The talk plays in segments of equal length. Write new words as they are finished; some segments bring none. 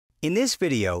In this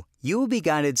video, you will be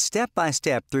guided step by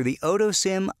step through the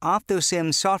OtoSim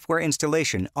OphthoSim software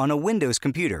installation on a Windows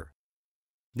computer.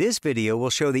 This video will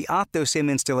show the OphthoSim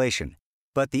installation,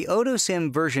 but the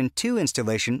OtoSim version 2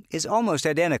 installation is almost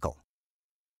identical.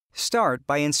 Start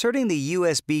by inserting the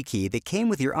USB key that came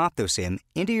with your OphthoSim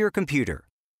into your computer.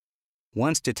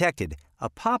 Once detected, a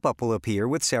pop-up will appear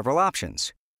with several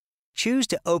options. Choose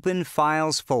to open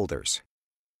Files folders.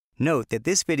 Note that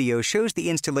this video shows the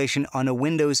installation on a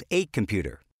Windows 8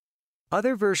 computer.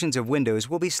 Other versions of Windows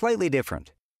will be slightly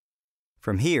different.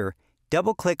 From here,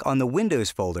 double-click on the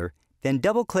Windows folder, then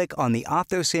double-click on the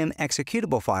OphthoSim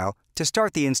executable file to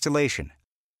start the installation.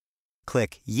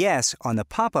 Click Yes on the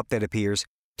pop-up that appears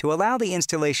to allow the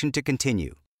installation to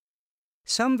continue.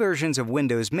 Some versions of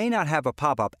Windows may not have a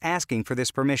pop-up asking for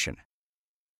this permission.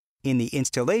 In the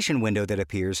installation window that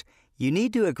appears, you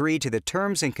need to agree to the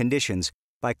terms and conditions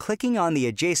by clicking on the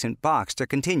adjacent box to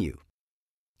continue.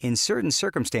 In certain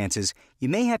circumstances, you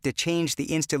may have to change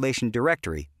the installation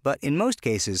directory, but in most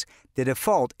cases, the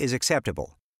default is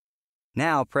acceptable.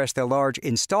 Now press the large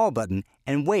Install button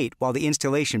and wait while the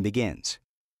installation begins.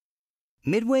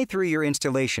 Midway through your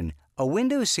installation, a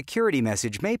Windows security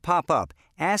message may pop up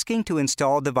asking to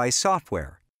install device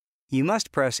software. You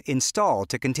must press Install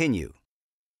to continue.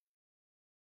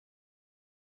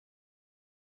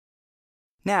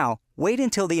 Now, wait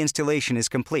until the installation is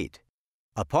complete.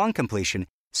 Upon completion,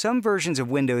 some versions of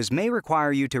Windows may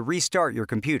require you to restart your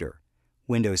computer.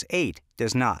 Windows 8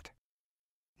 does not.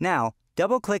 Now,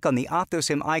 double-click on the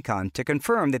OphthoSim icon to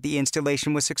confirm that the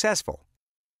installation was successful.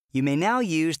 You may now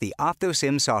use the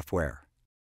OphthoSim software.